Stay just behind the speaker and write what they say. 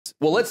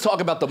Well, let's talk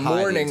about the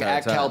morning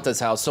at time. Calta's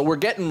house. So we're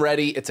getting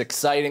ready. It's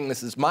exciting.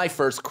 This is my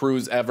first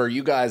cruise ever.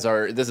 You guys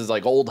are, this is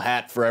like old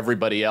hat for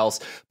everybody else.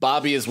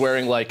 Bobby is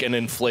wearing like an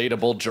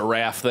inflatable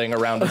giraffe thing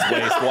around his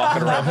waist,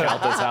 walking around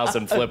Calta's house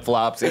in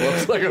flip-flops. He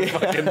looks like a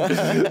fucking,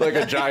 like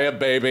a giant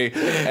baby.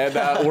 And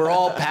we're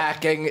all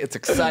packing. It's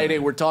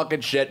exciting. We're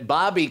talking shit.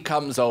 Bobby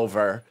comes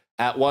over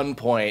at one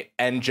point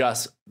and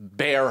just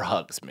bear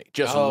hugs me,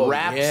 just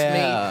wraps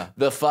me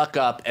the fuck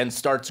up and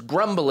starts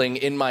grumbling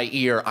in my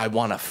ear, I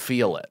want to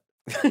feel it.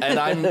 And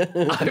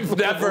I've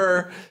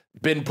never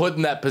been put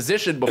in that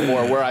position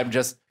before where I'm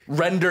just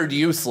rendered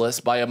useless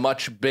by a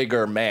much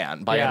bigger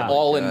man, by an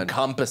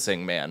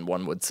all-encompassing man,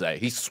 one would say.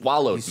 He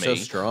swallowed me so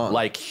strong.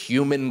 like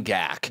human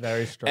gack.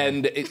 Very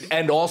strong.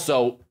 And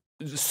also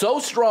so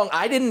strong,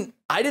 I didn't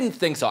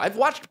think so. I've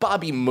watched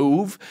Bobby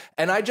move,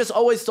 and I just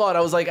always thought, I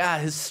was like,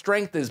 his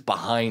strength is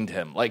behind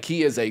him. Like,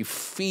 he is a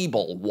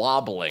feeble,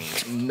 wobbling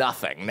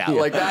nothing now.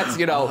 Like, that's,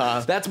 you know,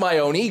 that's my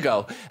own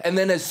ego. And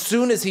then as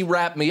soon as he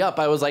wrapped me up,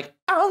 I was like,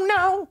 oh,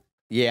 no.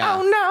 Yeah.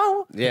 Oh,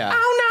 no. Yeah.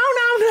 Oh, no.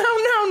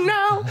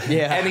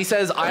 Yeah. And he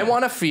says, I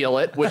want to feel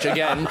it, which,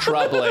 again,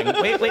 troubling.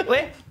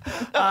 Wait.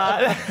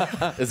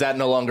 Is that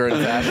no longer in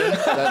fashion?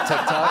 That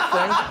TikTok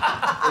thing?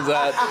 Is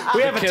that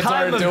We the have a kids time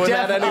aren't of doing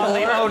death that on the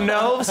anymore? Oh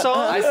No song.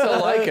 I still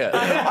like it.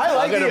 I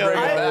like I'm gonna it. bring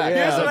it back.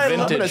 Here's It's what a I love.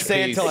 vintage I'm gonna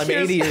say it piece. until I'm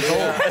 80 years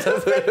old.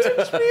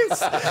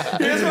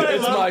 Here's what I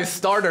It's love. my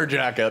starter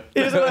jacket.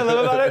 Here's what I love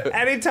about it.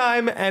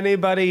 Anytime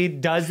anybody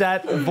does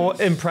that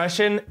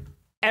impression,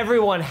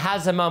 everyone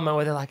has a moment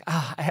where they're like,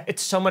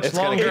 it's so much It's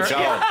gonna longer. keep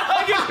going.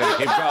 It's gonna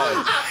keep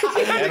going.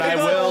 And I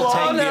will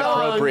take the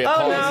appropriate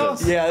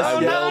pauses. Yes. Oh,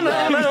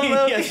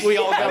 no. Yes, we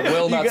all I go.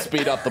 will not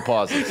speed up the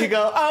pauses. You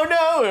go, oh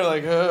no. We're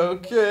like,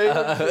 okay.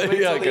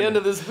 Wait yeah, I till the can end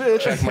of this bitch.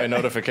 Check my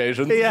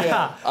notifications.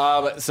 Yeah.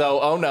 So,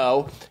 oh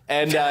no.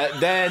 And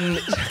then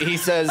he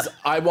says,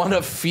 I want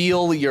to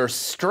feel your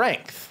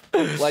strength.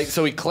 Like,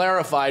 so he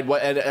clarified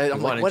what, and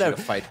I'm wanted like, you whatever.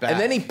 to fight back. And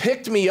then he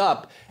picked me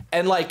up,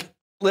 and like,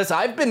 listen,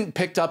 I've been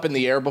picked up in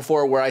the air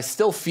before where I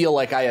still feel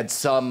like I had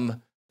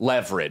some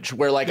leverage,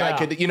 where like I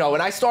could, you know,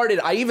 and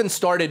I even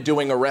started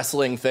doing a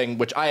wrestling thing,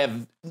 which I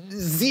have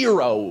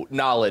zero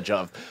knowledge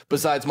of,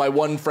 besides my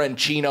one friend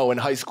Chino in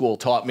high school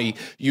taught me,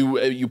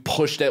 you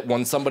pushed it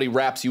when somebody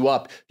wraps you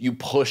up, you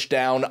push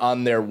down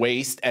on their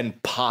waist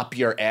and pop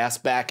your ass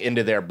back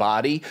into their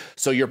body.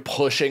 So you're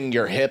pushing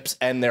your hips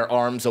and their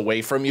arms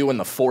away from you, and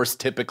the force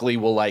typically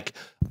will like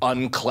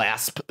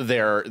unclasp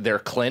their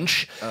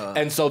clinch.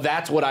 And so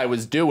that's what I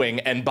was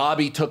doing. And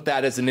Bobby took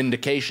that as an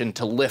indication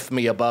to lift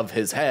me above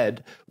his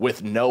head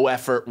with no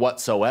effort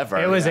whatsoever.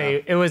 It was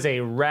a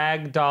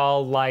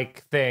ragdoll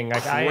like thing.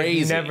 Like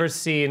Crazy. I've never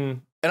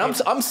seen. And I'm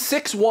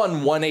 6'1",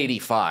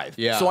 185.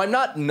 Yeah. So I'm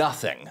not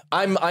nothing.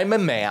 I'm a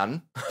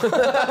man. I'm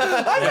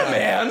a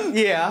man.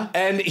 Yeah.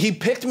 And he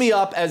picked me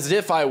up as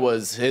if I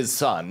was his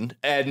son,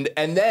 and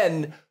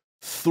then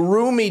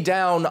threw me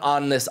down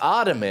on this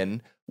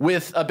ottoman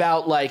with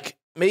about like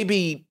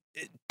maybe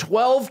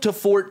 12 to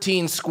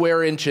 14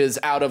 square inches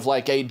out of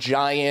like a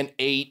giant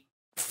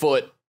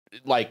 8-foot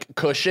like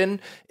cushion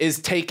is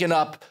taken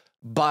up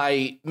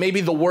by maybe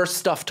the worst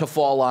stuff to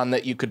fall on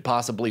that you could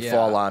possibly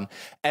fall on.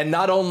 And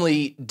not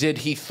only did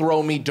he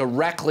throw me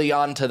directly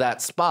onto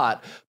that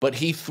spot, but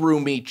he threw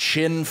me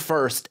chin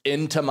first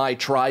into my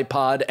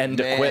tripod and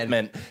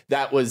equipment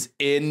that was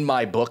in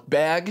my book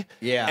bag.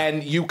 Yeah.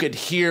 And you could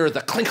hear the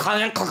clink,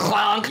 clink, clink,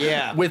 clink,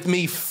 Yeah. with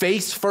me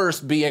face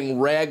first being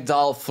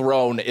ragdoll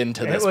thrown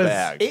into this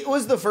bag. It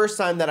was the first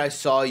time that I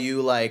saw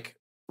you like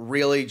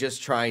really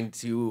just trying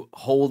to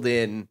hold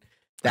in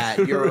that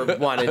you're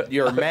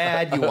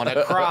mad, you want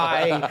to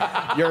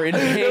cry, you're in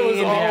pain. It was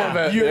all of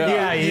it.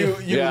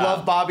 You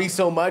love Bobby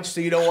so much, so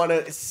you don't want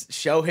to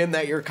show him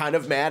that you're kind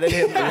of mad at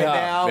him right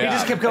now. He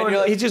just kept going.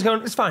 He's just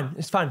going. It's fine.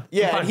 It's fine.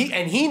 Yeah, I'm fine.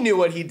 and he knew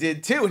what he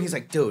did too, and he's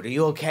like, "Dude, are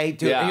you okay,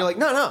 dude?" Yeah. And you're like,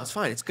 "No, it's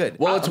fine. It's good."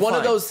 Well, it's I'm one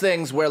of fine." those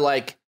things where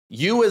like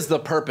you as the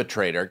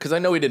perpetrator, because I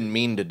know he didn't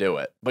mean to do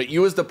it, but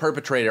you as the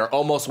perpetrator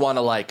almost want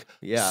to like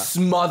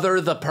smother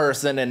the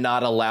person and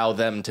not allow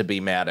them to be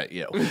mad at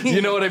you.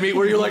 You know what I mean?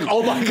 Where you're like,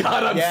 oh my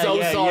God, I'm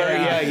so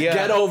sorry.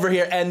 Get over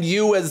here. And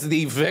you as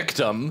the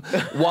victim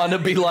want to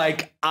be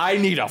like, I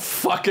need a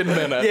fucking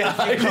minute.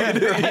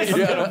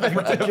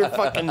 Break your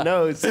fucking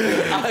nose.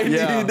 I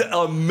need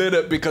a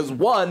minute because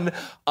one,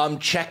 I'm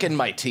checking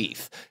my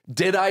teeth.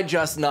 Did I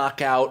just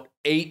knock out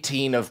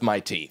 18 of my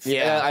teeth?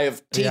 I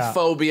have teeth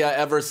phobia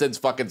ever since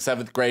fucking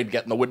 7th grade,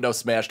 getting the window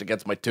smashed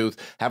against my tooth,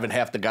 having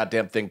half the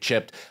goddamn thing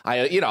chipped.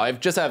 I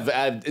just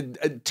have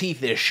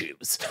teeth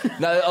issues.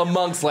 Now,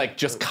 amongst like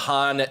just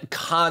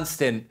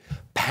constant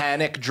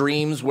panic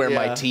dreams where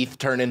my teeth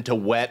turn into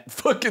wet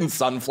fucking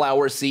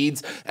sunflower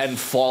seeds and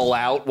fall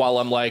out while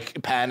I'm like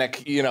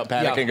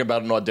panicking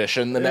about an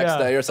audition the next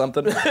day or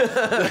something.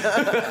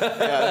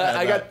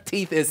 I got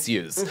teeth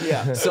issues.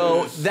 Yeah.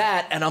 So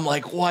that, and I'm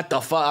like, what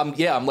the fuck?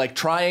 I'm like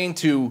trying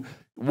to,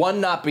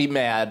 one, not be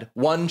mad,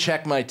 one,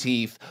 check my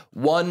teeth,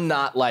 one,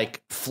 not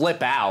like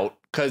flip out,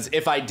 because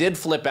if I did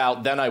flip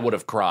out, then I would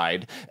have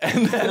cried.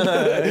 And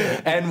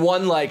then, and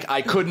one, like,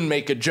 I couldn't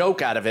make a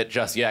joke out of it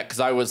just yet because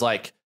I was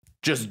like,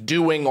 just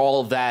doing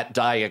all that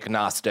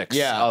diagnostics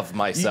of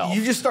myself.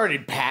 You just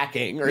started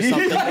packing or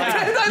something.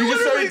 Like, you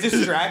just started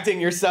distracting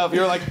yourself.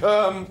 You're like,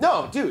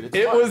 no, dude.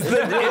 It was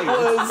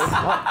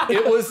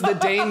the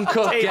Dane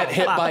Cook get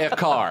hit by a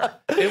car.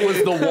 It was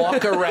the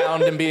walk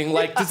around and being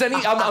like,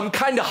 I'm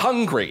kind of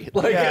hungry.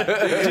 Like,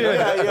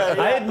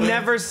 I had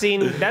never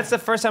seen, that's the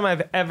first time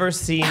I've ever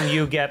seen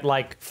you get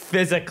like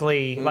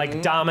physically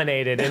like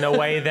dominated in a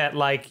way that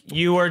like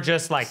you were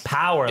just like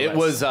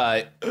powerless.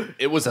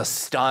 It was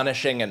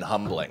astonishing and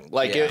humbling.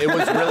 Like it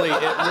was really,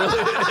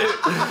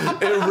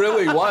 it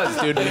really was,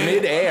 dude.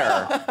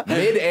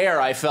 Mid-air,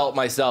 I felt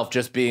myself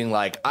just being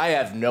like, I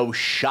have no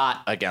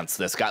shot against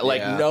this guy.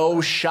 Like no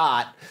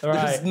shot. Right.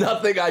 There's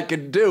nothing I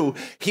can do.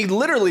 He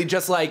literally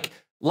just like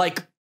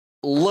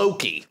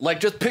Loki, like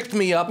just picked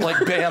me up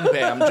like Bam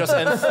Bam, just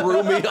and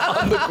threw me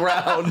on the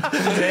ground,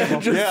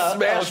 just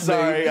smashed me.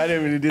 I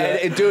didn't mean to do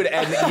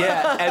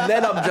that, and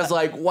then I'm just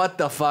like, what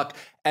the fuck?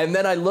 And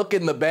then I look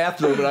in the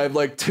bathroom and I have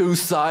like 2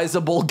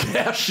 sizable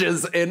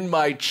gashes in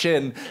my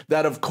chin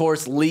that, of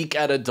course, leak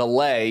at a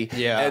delay.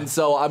 Yeah, and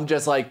so I'm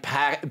just like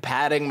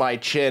patting my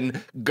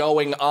chin,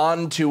 going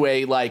on to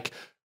a like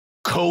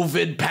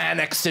COVID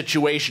panic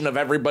situation of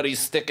everybody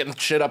sticking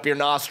shit up your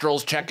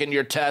nostrils, checking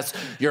your tests,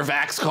 your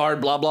vax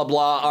card, blah, blah,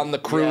 blah on the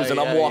cruise. And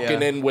I'm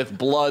walking in with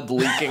blood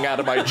leaking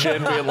out of my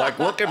chin, being like,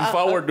 looking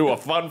forward to a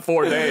fun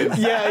 4 days.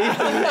 Yeah.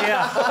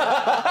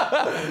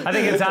 I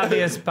think it's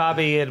obvious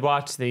Bobby had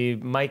watched the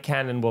Mike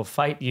Cannon Will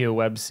Fight You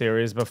web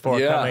series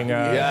before coming.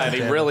 And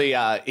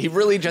he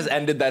really just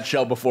ended that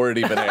show before it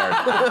even aired.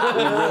 He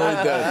really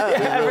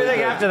did.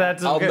 Everything after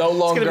that. I'll no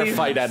longer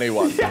fight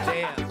anyone.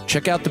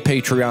 Check out the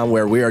Patreon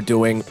where we are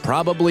doing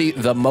probably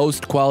the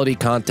most quality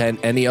content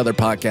any other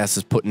podcast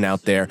is putting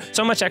out there.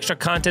 So much extra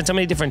content, so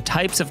many different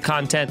types of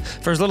content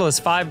for as little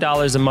as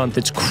 $5 a month.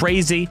 It's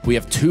crazy. We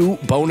have 2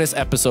 bonus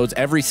episodes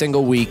every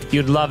single week.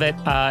 You'd love it.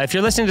 If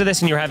you're listening to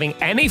this and you're having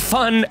any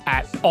fun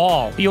at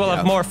all, you will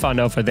have more fun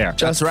over there.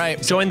 That's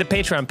right. Join the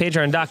Patreon,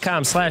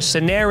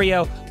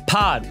 patreon.com/scenario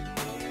pod.